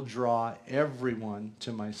 I will draw everyone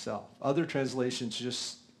to myself. Other translations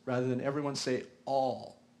just, rather than everyone, say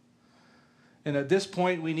all. And at this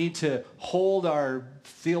point, we need to hold our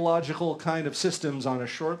theological kind of systems on a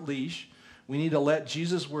short leash. We need to let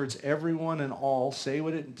Jesus' words, everyone and all, say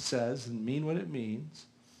what it says and mean what it means.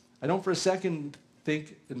 I don't for a second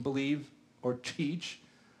think and believe or teach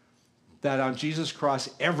that on Jesus' cross,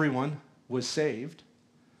 everyone was saved.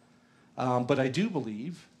 But I do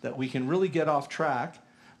believe that we can really get off track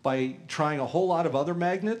by trying a whole lot of other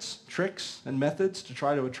magnets, tricks, and methods to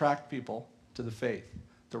try to attract people to the faith.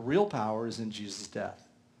 The real power is in Jesus' death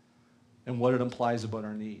and what it implies about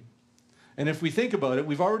our need. And if we think about it,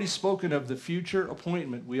 we've already spoken of the future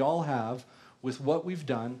appointment we all have with what we've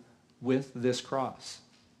done with this cross.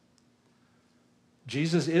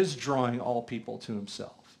 Jesus is drawing all people to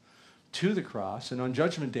himself, to the cross, and on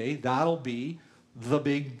Judgment Day, that'll be the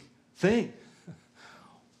big thing.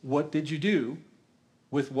 What did you do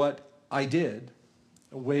with what I did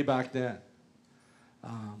way back then?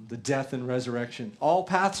 The death and resurrection. All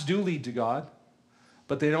paths do lead to God,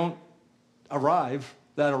 but they don't arrive.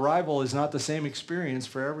 That arrival is not the same experience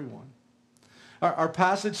for everyone. Our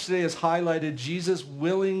passage today has highlighted Jesus'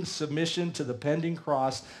 willing submission to the pending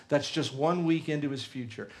cross that's just 1 week into his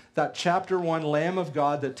future. That chapter 1 Lamb of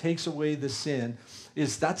God that takes away the sin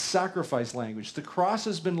that's sacrifice language. The cross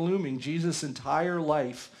has been looming Jesus' entire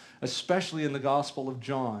life, especially in the Gospel of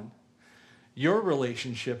John. Your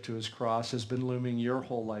relationship to his cross has been looming your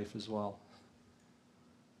whole life as well,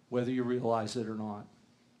 whether you realize it or not.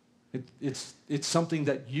 It's something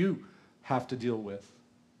that you have to deal with.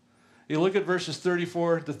 You look at verses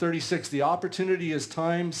 34 to 36. The opportunity is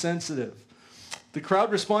time sensitive. The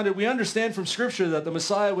crowd responded, we understand from Scripture that the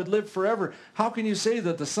Messiah would live forever. How can you say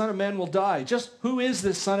that the Son of Man will die? Just who is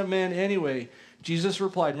this Son of Man anyway? Jesus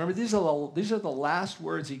replied, remember, these are the last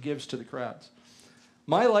words he gives to the crowds.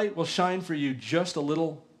 My light will shine for you just a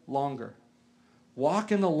little longer.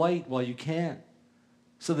 Walk in the light while you can,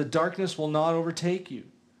 so the darkness will not overtake you.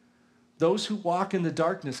 Those who walk in the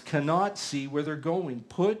darkness cannot see where they're going.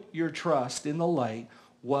 Put your trust in the light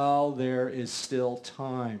while there is still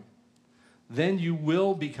time. Then you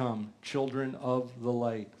will become children of the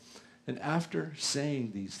light. And after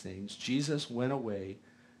saying these things, Jesus went away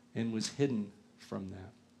and was hidden from them.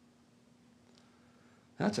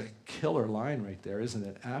 That's a killer line right there, isn't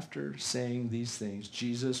it? After saying these things,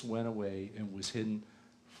 Jesus went away and was hidden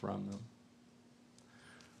from them.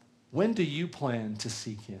 When do you plan to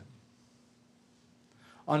seek him?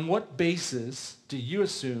 On what basis do you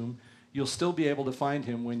assume you'll still be able to find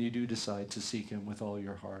him when you do decide to seek him with all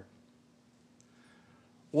your heart?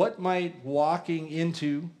 What might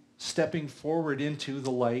stepping forward into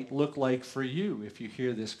the light look like for you if you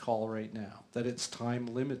hear this call right now, that it's time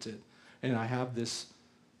limited and I have this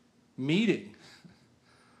meeting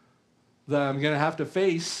that I'm going to have to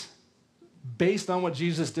face based on what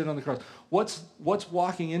Jesus did on the cross? What's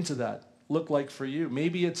walking into that look like for you?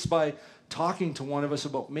 Maybe it's by talking to one of us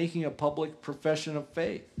about making a public profession of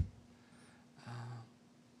faith.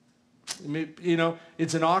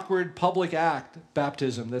 It's an awkward public act,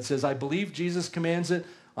 baptism, that says, I believe Jesus commands it.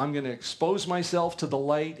 I'm going to expose myself to the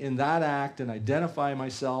light in that act and identify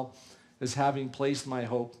myself as having placed my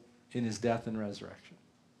hope in his death and resurrection.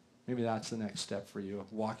 Maybe that's the next step for you,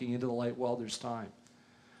 walking into the light while there's time.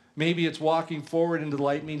 Maybe it's walking forward into the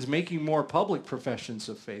light means making more public professions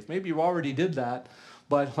of faith. Maybe you already did that,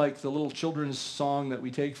 but like the little children's song that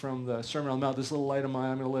we take from the Sermon on the Mount, this little light of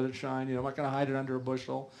mine, I'm going to let it shine. I'm not going to hide it under a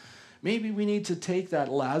bushel. Maybe we need to take that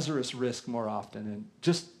Lazarus risk more often and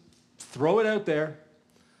just throw it out there.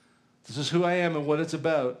 This is who I am and what it's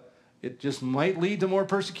about. It just might lead to more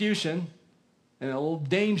persecution and a little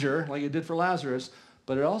danger like it did for Lazarus,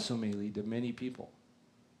 but it also may lead to many people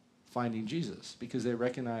finding Jesus because they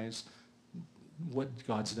recognize what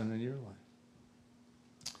God's done in your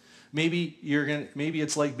life. Maybe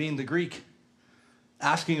it's like being the Greek,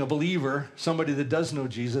 asking a believer, somebody that does know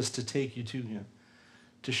Jesus, to take you to him,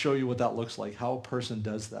 to show you what that looks like, how a person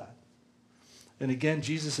does that. And again,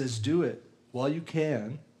 Jesus says, do it while you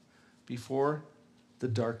can before the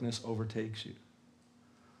darkness overtakes you.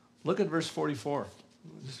 Look at verse 44,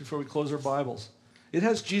 just before we close our Bibles. It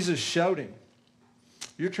has Jesus shouting.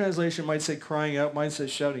 Your translation might say crying out. Mine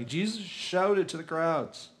says shouting. Jesus shouted to the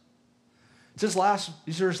crowds. These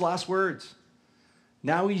are his last words.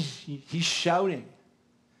 Now he's shouting.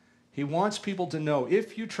 He wants people to know,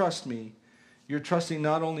 if you trust me, you're trusting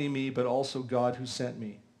not only me, but also God who sent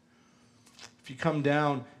me. If you come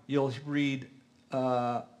down, you'll read,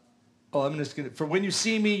 for when you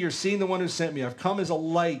see me, you're seeing the one who sent me. I've come as a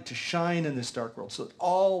light to shine in this dark world, so that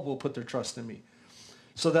all will put their trust in me.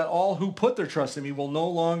 So that all who put their trust in me will no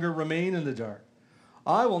longer remain in the dark.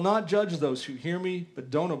 I will not judge those who hear me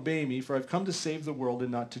but don't obey me, for I've come to save the world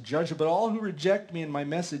and not to judge it. But all who reject me and my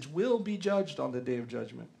message will be judged on the day of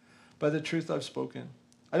judgment by the truth I've spoken.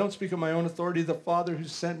 I don't speak of my own authority. The Father who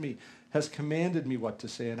sent me has commanded me what to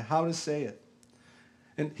say and how to say it.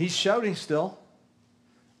 And he's shouting still.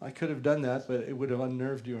 I could have done that, but it would have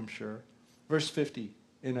unnerved you, I'm sure. Verse 50,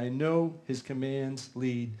 and I know his commands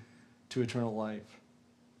lead to eternal life.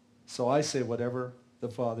 So I say whatever the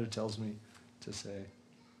Father tells me to say.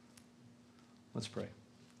 Let's pray.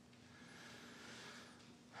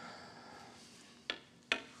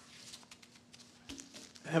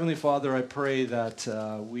 Heavenly Father, I pray that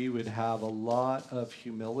we would have a lot of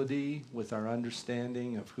humility with our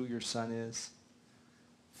understanding of who your Son is,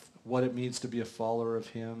 what it means to be a follower of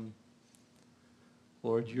him.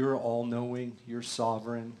 Lord, you're all-knowing, you're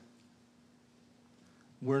sovereign.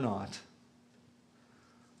 We're not.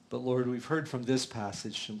 But Lord, we've heard from this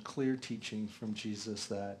passage some clear teaching from Jesus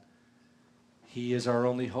that he is our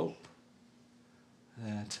only hope,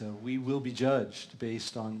 that we will be judged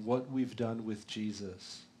based on what we've done with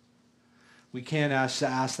Jesus. We can't ask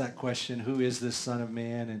that question, who is this Son of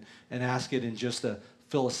Man, and ask it in just a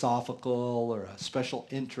philosophical or a special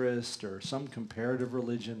interest or some comparative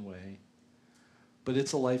religion way. But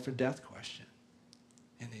it's a life or death question,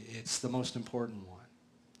 and it's the most important one.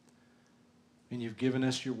 And you've given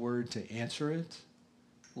us your word to answer it.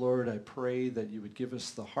 Lord, I pray that you would give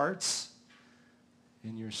us the hearts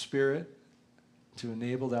and your spirit to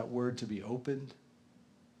enable that word to be opened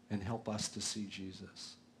and help us to see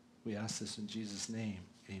Jesus. We ask this in Jesus' name.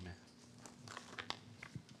 Amen.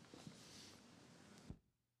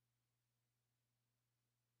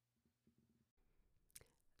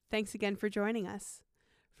 Thanks again for joining us.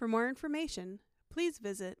 For more information, please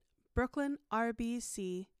visit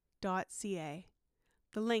brooklynrbc.ca.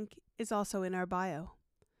 The link is also in our bio.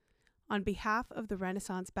 On behalf of the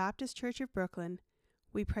Renaissance Baptist Church of Brooklyn,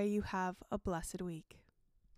 we pray you have a blessed week.